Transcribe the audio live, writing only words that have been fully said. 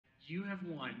You have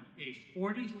won a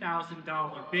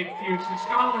 $40,000 Big Future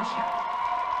Scholarship.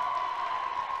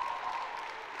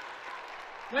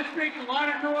 Let's make a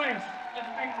lot of noise. Let's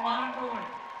make a lot of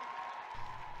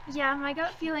noise. Yeah, my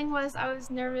gut feeling was I was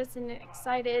nervous and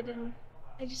excited, and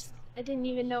I didn't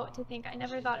even know what to think. I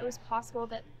never thought it was possible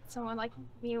that someone like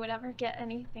me would ever get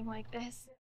anything like this.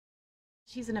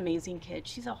 She's an amazing kid.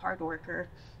 She's a hard worker.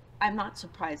 I'm not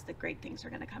surprised that great things are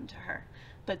going to come to her,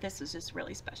 but this is just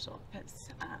really special because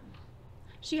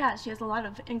she has a lot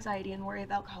of anxiety and worry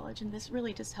about college, and this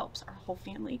really just helps our whole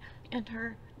family and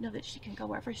her know that she can go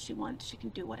wherever she wants. She can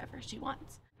do whatever she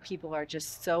wants. People are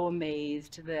just so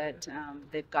amazed that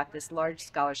they've got this large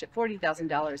scholarship.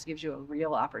 $40,000 gives you a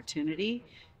real opportunity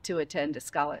to attend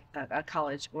a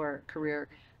college or career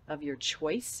of your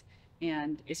choice,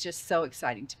 and it's just so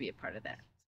exciting to be a part of that.